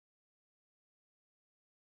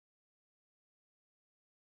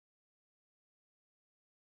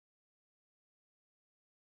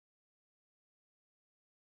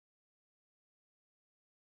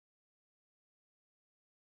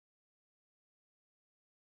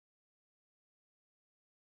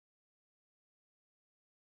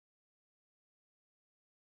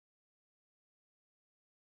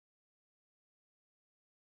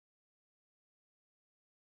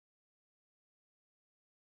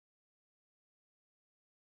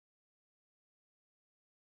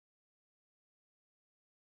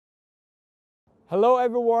Hello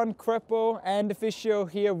everyone, Krepo and Deficio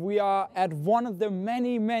here. We are at one of the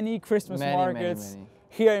many Christmas markets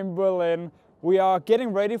here in Berlin. We are getting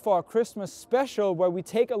ready for our Christmas special where we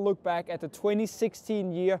take a look back at the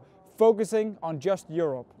 2016 year, focusing on just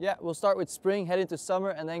Europe. Yeah, we'll start with spring, head into summer,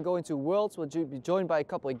 and then go into Worlds. We'll be joined by a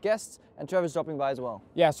couple of guests, and Trevor's dropping by as well.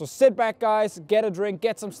 Yeah, so sit back guys, get a drink,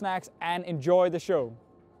 get some snacks, and enjoy the show.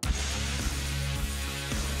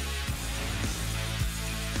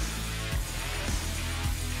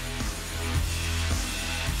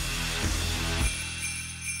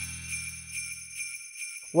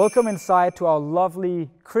 Welcome inside to our lovely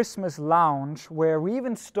Christmas lounge, where we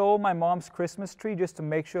even stole my mom's Christmas tree just to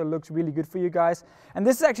make sure it looks really good for you guys. And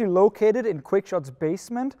this is actually located in QuickShot's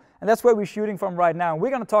basement, and that's where we're shooting from right now. And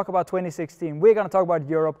we're going to talk about 2016. We're going to talk about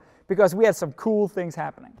Europe because we had some cool things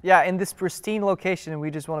happening. Yeah, in this pristine location, we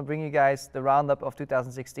just want to bring you guys the roundup of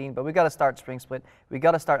 2016. But we got to start spring split. We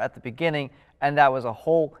got to start at the beginning, and that was a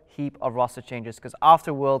whole heap of roster changes. Because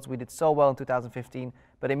after Worlds, we did so well in 2015,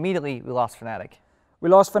 but immediately we lost Fnatic. We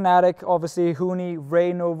lost Fnatic, obviously, Huni,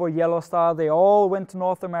 Rainover, Yellowstar, they all went to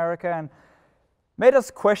North America and made us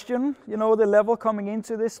question, the level coming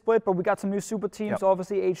into this split, but we got some new super teams,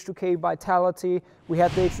 obviously H2K, Vitality. We had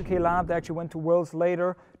the H2K lineup that actually went to Worlds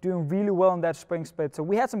later, doing really well in that spring split, so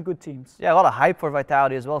we had some good teams. Yeah, a lot of hype for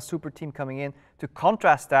Vitality as well, super team coming in. To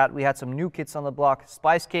contrast that, we had some new kids on the block.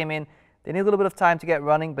 Spice came in, they need a little bit of time to get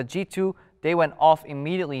running, but G2, they went off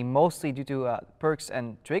immediately, mostly due to Perks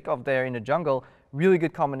and Trick up there in the jungle. Really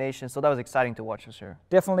good combination, so that was exciting to watch for sure.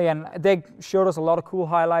 Definitely, and they showed us a lot of cool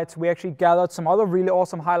highlights. We actually gathered some other really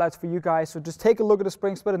awesome highlights for you guys, so just take a look at the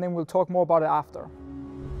spring split and then we'll talk more about it after.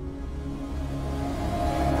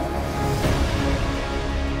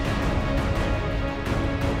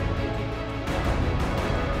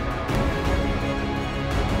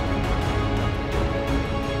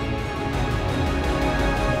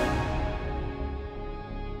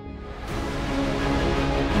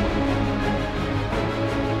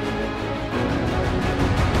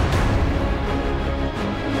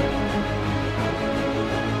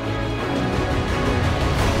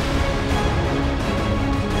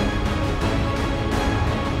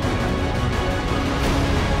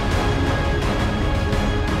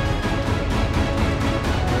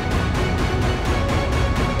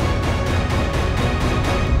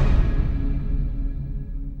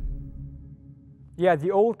 Yeah,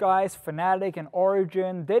 the old guys, Fnatic and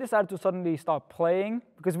Origin, they decided to suddenly start playing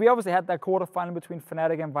because we obviously had that quarterfinal between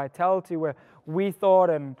Fnatic and Vitality where we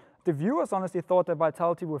thought, and the viewers honestly thought that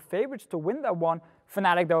Vitality were favorites to win that one.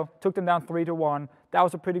 Fnatic, though, took them down 3-1. That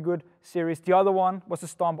was a pretty good series. The other one was a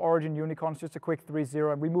stomp Origin Unicorns, just a quick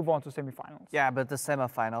 3-0, and we move on to semifinals. Yeah, but the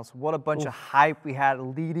semifinals, what a bunch of hype we had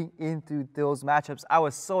leading into those matchups. I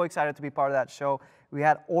was so excited to be part of that show. We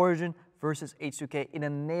had Origin versus H2K in a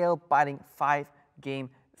nail-biting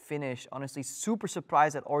 5-game finish. Honestly, super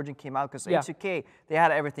surprised that Origin came out because H2K, they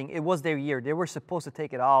had everything. It was their year. They were supposed to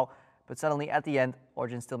take it all, but suddenly at the end,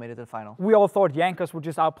 Origin still made it to the final. We all thought Yankers would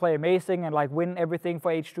just outplay Amazing and win everything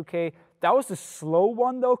for H2K. That was the slow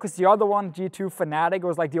one though, because the other one, G2 Fnatic,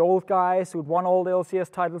 was the old guys who'd won all the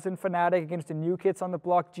LCS titles in Fnatic against the new kids on the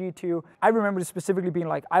block, G2. I remember specifically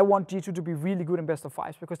being I want G2 to be really good in best of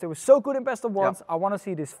fives because they were so good in best of ones. I want to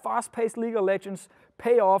see this fast-paced League of Legends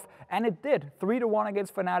pay off, and it did. 3-1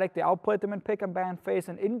 against Fnatic. They outplayed them in pick and ban phase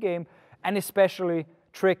and in-game, and especially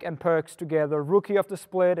Trick and Perks together, rookie of the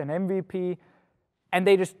split and MVP, and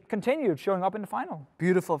they just continued showing up in the final.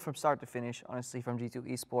 Beautiful from start to finish, honestly, from G2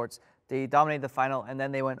 Esports. They dominated the final, and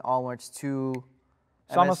then they went onwards to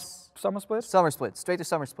Summer split? Summer split, straight to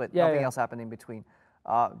summer split. Nothing else happened in between.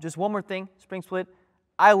 Just one more thing, spring split.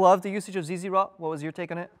 I love the usage of ZZ Rot. What was your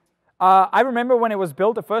take on it? I remember when it was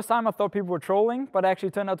built the first time, I thought people were trolling, but it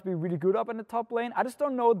actually turned out to be really good up in the top lane. I just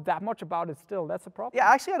don't know that much about it still. That's a problem. Yeah,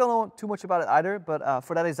 actually, I don't know too much about it either, but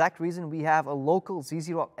for that exact reason, we have a local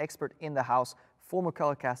ZZ Rot expert in the house, former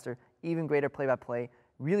color caster, even greater play-by-play,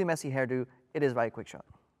 really messy hairdo. It is right QuickShot.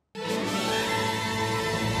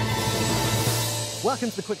 Welcome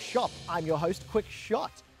to the Quick Shot. I'm your host,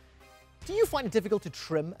 QuickShot. Do you find it difficult to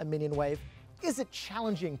trim a minion wave? Is it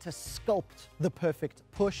challenging to sculpt the perfect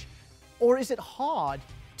push? Or is it hard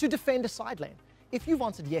to defend a side lane? If you've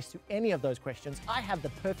answered yes to any of those questions, I have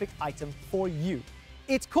the perfect item for you.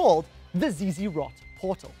 It's called the ZZ Rot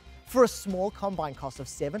Portal. For a small combine cost of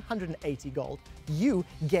 780 gold, you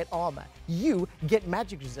get armor, you get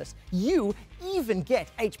magic resist, you even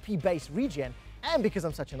get HP base regen. And because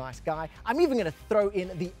I'm such a nice guy, I'm even going to throw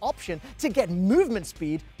in the option to get movement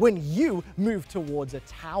speed when you move towards a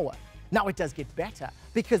tower. Now it does get better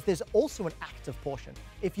because there's also an active portion.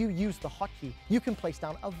 If you use the hotkey, you can place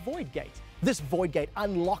down a void gate. This void gate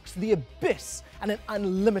unlocks the abyss and an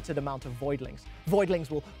unlimited amount of voidlings. Voidlings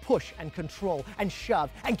will push and control and shove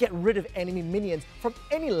and get rid of enemy minions from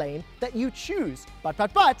any lane that you choose. But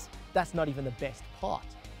that's not even the best part.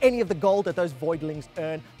 Any of the gold that those voidlings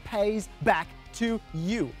earn pays back to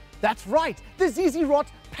you. That's right, the ZZ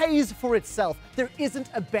Rot pays for itself. There isn't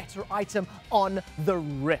a better item on the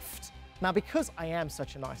Rift. Now, because I am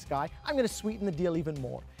such a nice guy, I'm going to sweeten the deal even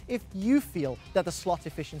more. If you feel that the slot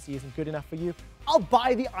efficiency isn't good enough for you, I'll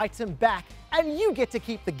buy the item back and you get to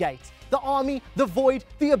keep the gate. The army, the void,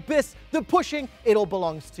 the abyss, the pushing, it all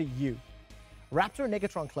belongs to you. Raptor and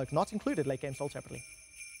Negatron Cloak not included, late game sold separately.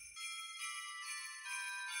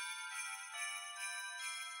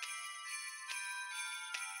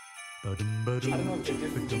 I don't know if they're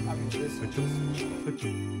different. I mean, this is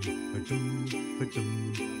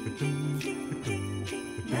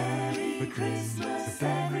Merry Christmas,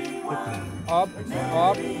 everyone. Up.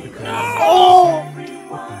 Oh!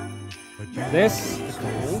 This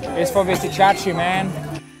is for Vestichachi, man.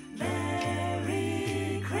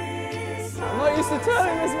 Merry Christmas. I'm not used to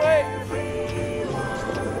turning this way.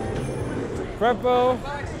 Krepo,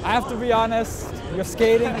 I have to be honest, your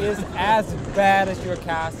skating is as bad as your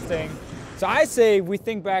casting. So I say we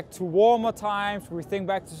think back to warmer times, we think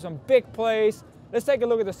back to some big plays. Let's take a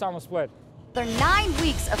look at the summer split. There are 9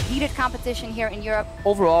 weeks of heated competition here in Europe.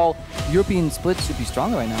 Overall, European splits should be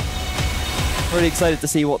stronger right now. Pretty excited to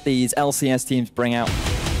see what these LCS teams bring out.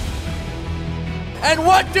 And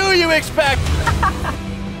what do you expect?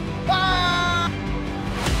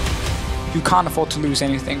 You can't afford to lose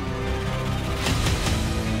anything.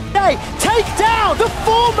 They take down the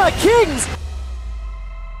former Kings!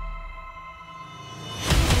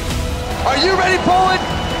 Are you ready, Poland?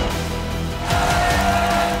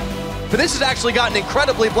 But this has actually gotten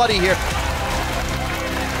incredibly bloody here.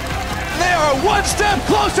 They are one step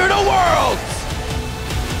closer to Worlds!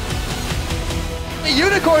 The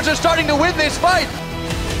Unicorns are starting to win this fight.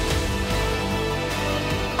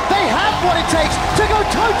 They have what it takes to go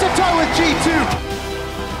toe-to-toe with G2.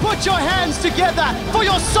 Put your hands together for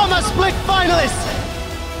your Summer Split finalists.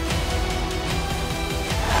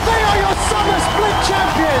 They are your Summer Split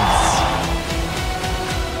champions.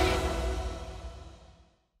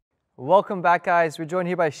 Welcome back, guys. We're joined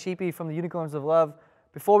here by Sheepy from the Unicorns of Love.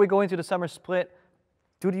 Before we go into the summer split,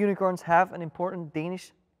 do the Unicorns have an important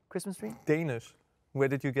Danish Christmas tree? Danish? Where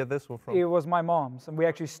did you get this one from? It was my mom's, and we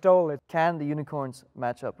actually stole it. Can the Unicorns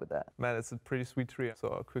match up with that? Man, it's a pretty sweet tree, so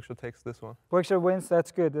Quickshot takes this one. Quickshot wins, that's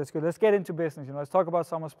good, that's good. Let's get into business, let's talk about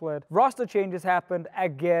summer split. Roster changes happened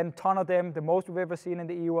again, ton of them, the most we've ever seen in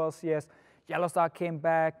the EU LCS. Yellowstar came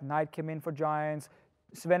back, Knight came in for Giants,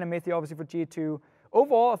 Sven and Mithy obviously for G2.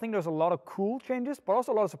 Overall, I think there's a lot of cool changes, but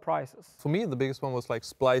also a lot of surprises. For me, the biggest one was like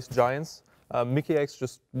Splice Giants. Mickey X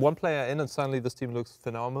just one player in, and suddenly this team looks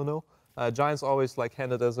phenomenal. Giants always like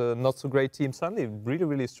handed as a not so great team, suddenly really,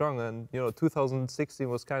 really strong. And 2016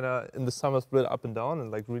 was kind of in the summer split up and down and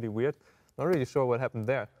like really weird. Not really sure what happened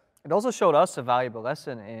there. It also showed us a valuable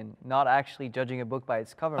lesson in not actually judging a book by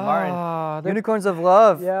its cover. Martin, Unicorns of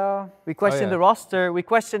Love. Yeah. We questioned the roster, we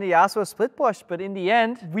questioned the Yasuo split push, but in the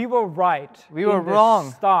end, we were right. We were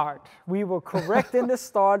wrong. Start. We were correct in the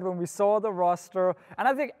start when we saw the roster. And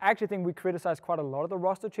I actually think we criticized quite a lot of the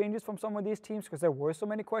roster changes from some of these teams because there were so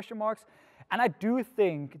many question marks. And I do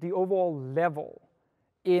think the overall level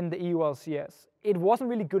in the EU LCS, it wasn't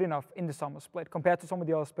really good enough in the summer split compared to some of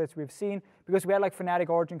the other splits we've seen because we had like Fnatic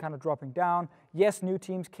Origin kind of dropping down. Yes, new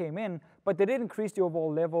teams came in, but they didn't increase the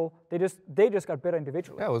overall level. They just got better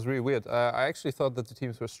individually. Yeah, it was really weird. I actually thought that the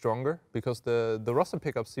teams were stronger because the roster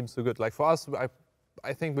pickup seems so good. Like for us,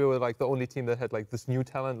 I think we were like the only team that had like this new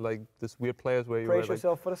talent, like this weird players where you Brace were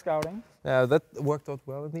yourself for the scouting. Yeah, that worked out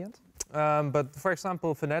well in the end. But for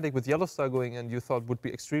example, Fnatic with Yellowstar going in, you thought would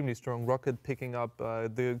be extremely strong. Rocket picking up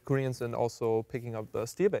the Koreans and also picking up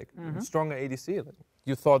Steerbeck. Stronger ADC.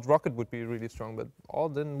 You thought Rocket would be really strong, but all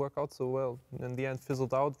didn't work out so well. In the end,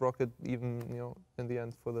 fizzled out. Rocket even, in the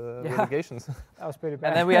end for the relegations. That was pretty bad.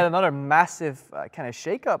 And then we had another massive kind of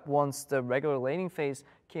shakeup once the regular laning phase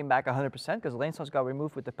came back 100% because lane slots got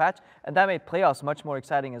removed with the patch, and that made playoffs much more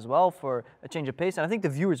exciting as well for a change of pace, and I think the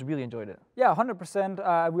viewers really enjoyed it. Yeah,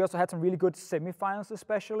 100%. We also had some really good semifinals,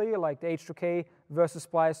 especially like the H2K versus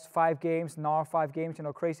Splice 5 games, NAR 5 games,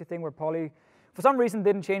 crazy thing where Poly for some reason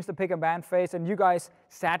didn't change the pick and ban phase, and you guys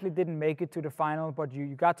sadly didn't make it to the final, but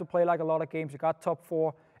you got to play like a lot of games, you got top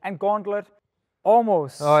 4, and Gauntlet,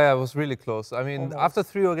 Almost. Oh yeah, it was really close. I mean, Almost. after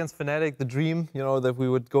 3-0 against Fnatic, the dream, you know, that we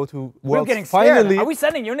would go to We're Worlds getting finally. scared. Are we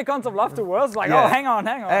sending Unicorns of Love to Worlds? Like, Yeah. oh, hang on.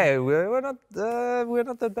 Hey, we're not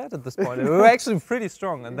that bad at this point. We were actually pretty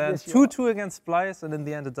strong, and then Yes, you are. 2-2 against Splice, and in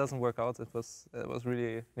the end it doesn't work out. It was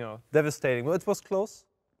really, you know, devastating. Well, it was close.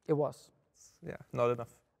 It was. Yeah, not enough.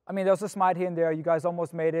 I mean, there was a smite here and there. You guys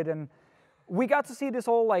almost made it, and we got to see this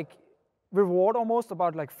whole like reward almost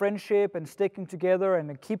about like friendship and sticking together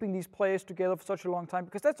and keeping these players together for such a long time,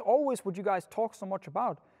 because that's always what you guys talk so much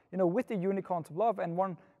about, you know, with the Unicorns of Love, and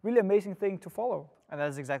one really amazing thing to follow. And that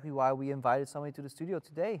is exactly why we invited somebody to the studio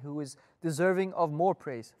today who is deserving of more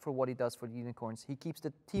praise for what he does for the Unicorns. He keeps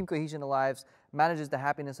the team cohesion alive, manages the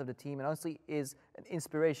happiness of the team, and honestly is an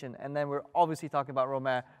inspiration. And then we're obviously talking about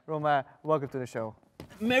Romain. Romain, welcome to the show.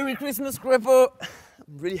 Merry Christmas, Krepo.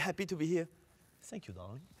 I'm really happy to be here. Thank you,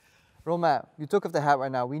 darling. Romain, you took off the hat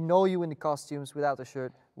right now. We know you in the costumes without the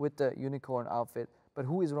shirt with the unicorn outfit, but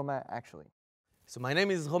who is Romain actually? So my name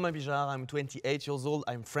is Romain Bijard. I'm 28 years old.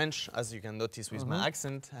 I'm French, as you can notice with my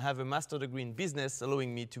accent. I have a master degree in business,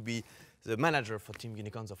 allowing me to be the manager for Team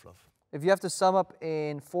Unicorns of Love. If you have to sum up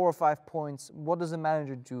in 4 or 5 points, what does a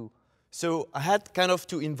manager do? So I had kind of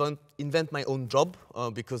to invent my own job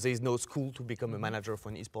because there is no school to become a manager for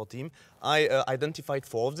an esports team. I identified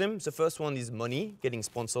 4 of them. The first one is money, getting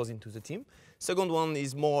sponsors into the team. Second one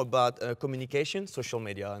is more about communication, social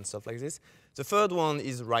media and stuff like this. The third one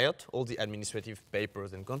is Riot, all the administrative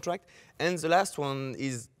papers and contract. And the last one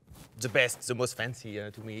is the best, the most fancy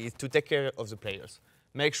to me, is to take care of the players.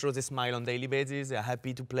 Make sure they smile on a daily basis, they're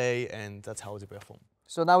happy to play, and that's how they perform.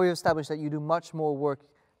 So now we've established that you do much more work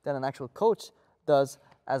than an actual coach does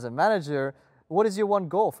as a manager. What is your one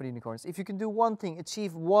goal for the Unicorns? If you can do one thing,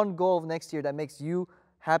 achieve one goal of next year that makes you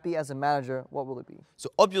happy as a manager, what will it be? So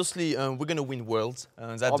obviously we're going to win Worlds.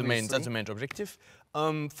 That's the main objective.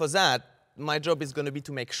 For that, my job is going to be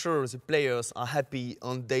to make sure the players are happy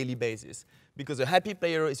on a daily basis. Because a happy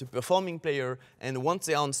player is a performing player, and once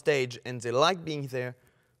they're on stage and they like being there,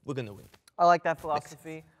 we're going to win. I like that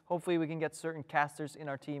philosophy. Hopefully we can get certain casters in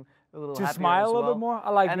our team a little To happier smile as a little well. bit more? I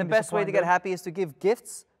like And the being best way to get disappointed. happy is to give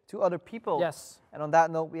gifts to other people. Yes. And on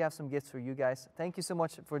that note, we have some gifts for you guys. Thank you so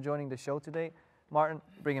much for joining the show today. Martin,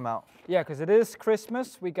 bring him out. Yeah, because it is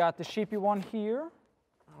Christmas. We got the sheepy one here.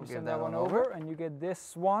 We give send that that one one over, over. and you get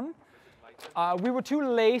this one. We were too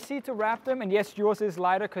lazy to wrap them, and yes, yours is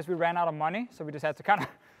lighter because we ran out of money, so we just had to kind of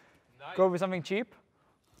go with something cheap.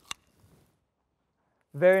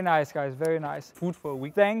 Very nice, guys, very nice. Food for a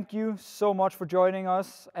week. Thank you so much for joining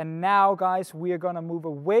us. And now, guys, we are going to move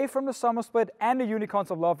away from the Summer Split and the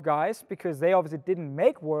Unicorns of Love guys, because they obviously didn't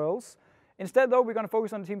make Worlds. Instead, though, we're going to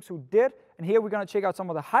focus on the teams who did, and here we're going to check out some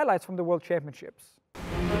of the highlights from the World Championships.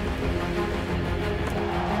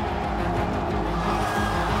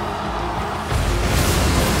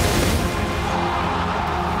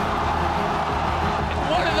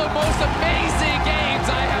 One of the most amazing games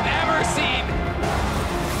I have ever seen.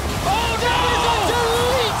 Oh no!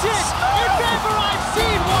 Deleted if ever I've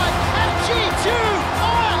seen one, and G2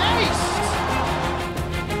 are aced!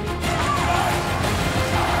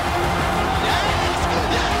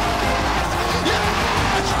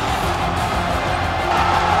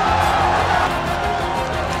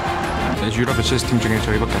 유럽 LCS 팀 중에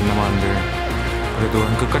저희밖에 안 남았는데 그래도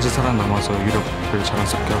한 끝까지 살아남아서 유럽을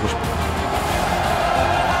자랑스럽게 하고 싶어요.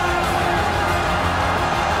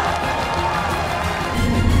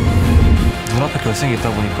 눈앞에 결승이 있다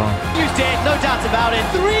보니까 You did, no doubt about it.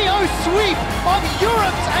 3-0 sweep of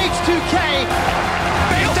Europe's H2K.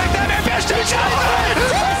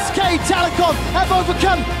 SK Telecom have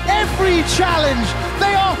overcome every challenge.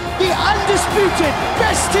 They are the undisputed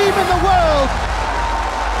best team in the world.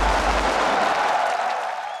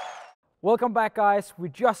 Welcome back, guys. We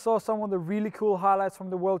just saw some of the really cool highlights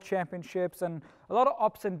from the World Championships and a lot of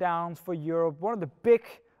ups and downs for Europe. One of the big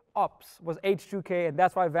ups was H2K, and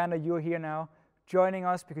that's why, Vander, you're here now, joining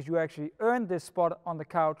us because you actually earned this spot on the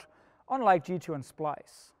couch, unlike G2 and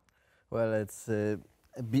Splice. Well,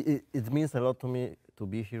 it means a lot to me to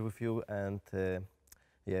be here with you, and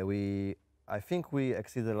yeah, I think we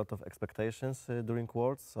exceeded a lot of expectations during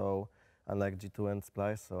Worlds, so unlike G2 and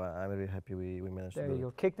Splice, so I'm really happy we managed to do it. There you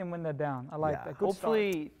go, kick them when they're down. I like that. Good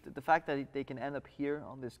Hopefully, the fact that they can end up here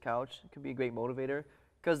on this couch could be a great motivator,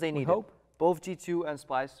 because they need it. hope. Both G2 and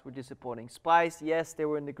Splice were disappointing. Splice, yes, they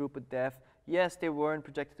were in the group with Def. Yes, they weren't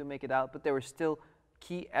projected to make it out, but there were still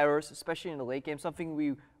key errors, especially in the late game, something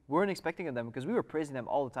we weren't expecting of them, because we were praising them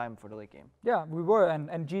all the time for the late game. Yeah, we were, and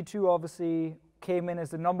G2 obviously came in as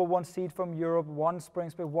the #1 seed from Europe, one spring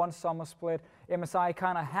split, one summer split. MSI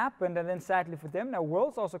kind of happened, and then sadly for them, now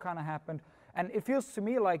Worlds also kind of happened. And it feels to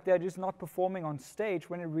me like they're just not performing on stage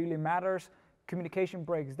when it really matters. Communication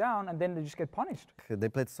breaks down, and then they just get punished. They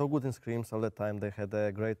played so good in scrims all the time. They had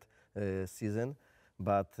a great season,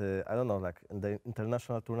 but I don't know, like in the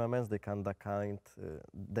international tournaments, they can't I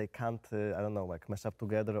don't know, like mesh up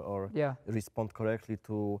together or respond correctly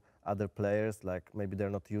to other players. Like maybe they're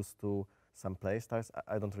not used to some play styles.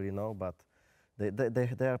 I don't really know, but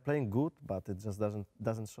they are playing good, but it just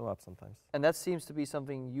doesn't show up sometimes. And that seems to be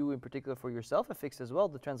something you in particular for yourself have fixed as well,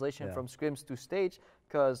 the translation from scrims to stage,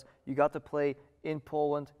 because you got to play in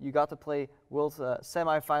Poland, you got to play World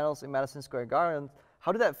semi-finals in Madison Square Garden.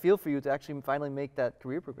 How did that feel for you to actually finally make that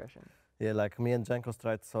career progression? Yeah, like me and Jankos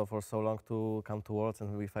tried for so long to come to Worlds,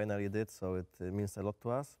 and we finally did, so it means a lot to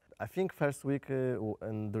us. I think first week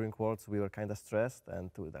and during Worlds we were kind of stressed, and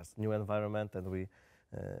there's new environment, and we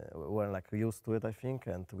weren't like used to it, I think,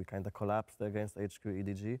 and we kind of collapsed against HQ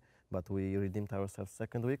EDG, but we redeemed ourselves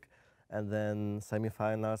second week. And then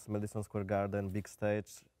semi-finals, Madison Square Garden, big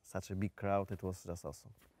stage, such a big crowd, it was just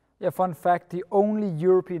awesome. Yeah, fun fact, the only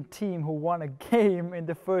European team who won a game in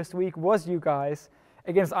the first week was you guys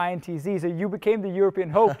against INTZ, so you became the European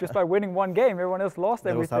hope just by winning one game. Everyone else lost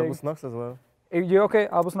everything. There was Albus Nox as well. You're okay,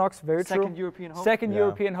 Albus Nox, very true. Second European hope. Second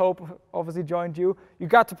European hope obviously joined you. You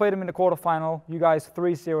got to play them in the quarterfinal. You guys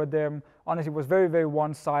 3-0'd them. Honestly, it was very, very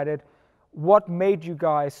one-sided. What made you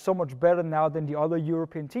guys so much better now than the other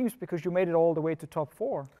European teams, because you made it all the way to top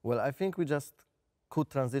 4? Well, I think we just could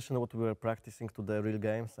transition what we were practicing to the real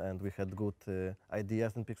games, and we had good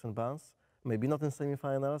ideas in picks and bounce. Maybe not in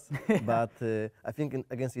semi-finals, but I think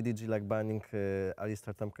against EDG, like banning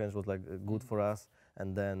Alistar Tamkench was like good for us,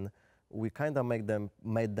 and then we kind of made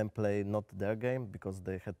them play not their game, because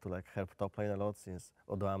they had to like help top lane a lot, since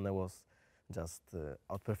Odoamne was just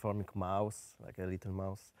outperforming Mouse, like a little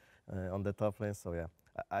mouse on the top lane. So yeah,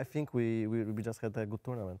 I think we just had a good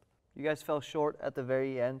tournament. You guys fell short at the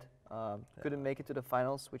very end, couldn't make it to the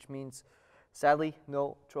finals, which means sadly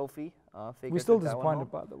no trophy. We're still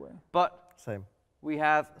disappointed, by the way. But same. We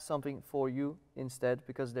have something for you instead,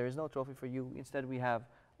 because there is no trophy for you. Instead, we have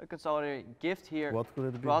a consolidated gift here. What could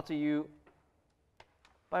it be? Brought to you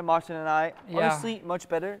by Martin and I. Honestly, much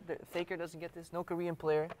better. The Faker doesn't get this. No Korean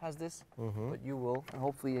player has this, but you will. And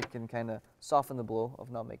hopefully it can kind of soften the blow of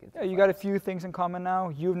not making it. Yeah, you got a few things in common now.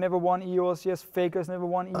 You've never won EU LCS. Faker's never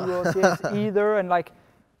won EU LCS either. And like,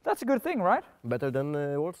 that's a good thing, right? Better than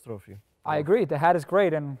World's Trophy. I agree. The hat is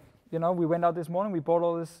great. And you know, we went out this morning, we bought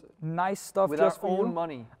all this nice stuff with just our for you. own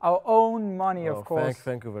money. Our own money, of course.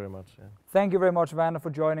 Thank you very much. Yeah. Thank you very much, Vander, for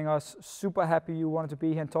joining us. Super happy you wanted to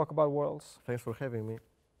be here and talk about Worlds. Thanks for having me.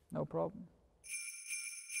 No problem.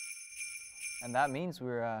 And that means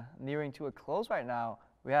we're nearing to a close right now.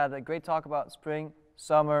 We had a great talk about spring,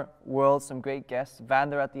 summer, Worlds, some great guests.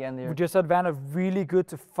 Vander at the end here. We just had Vander, really good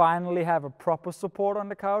to finally have a proper support on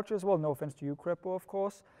the couch as well. No offense to you, Krepo, of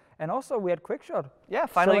course. And also, we had Quickshot. Yeah,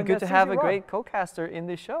 finally good to have a great co-caster in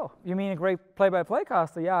this show. You mean a great play-by-play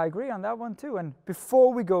caster? Yeah, I agree on that one too. And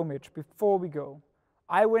before we go, Mitch, before we go,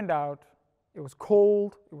 I went out, it was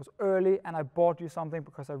cold, it was early, and I bought you something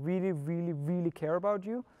because I really, really, really care about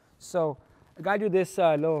you. So I got you this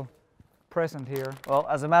little present here. Well,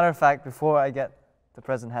 as a matter of fact, before I get the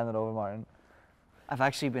present handed over, Martin, I've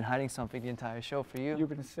actually been hiding something the entire show for you. You've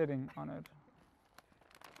been sitting on it.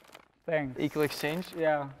 Thanks. Equal exchange?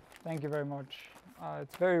 Yeah. Thank you very much.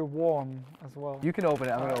 It's very warm as well. You can open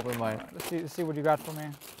it. I'm going to open mine. Let's see what you got for me.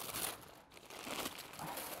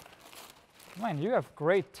 Man, you have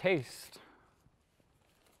great taste.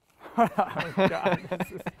 Oh God,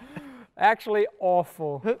 this is actually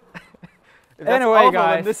awful. Anyway, awful,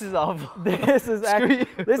 guys, this is awful. This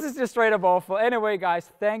is just straight up awful. Anyway,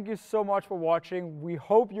 guys, thank you so much for watching. We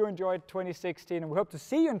hope you enjoyed 2016, and we hope to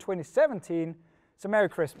see you in 2017. So Merry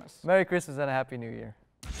Christmas. Merry Christmas and a Happy New Year.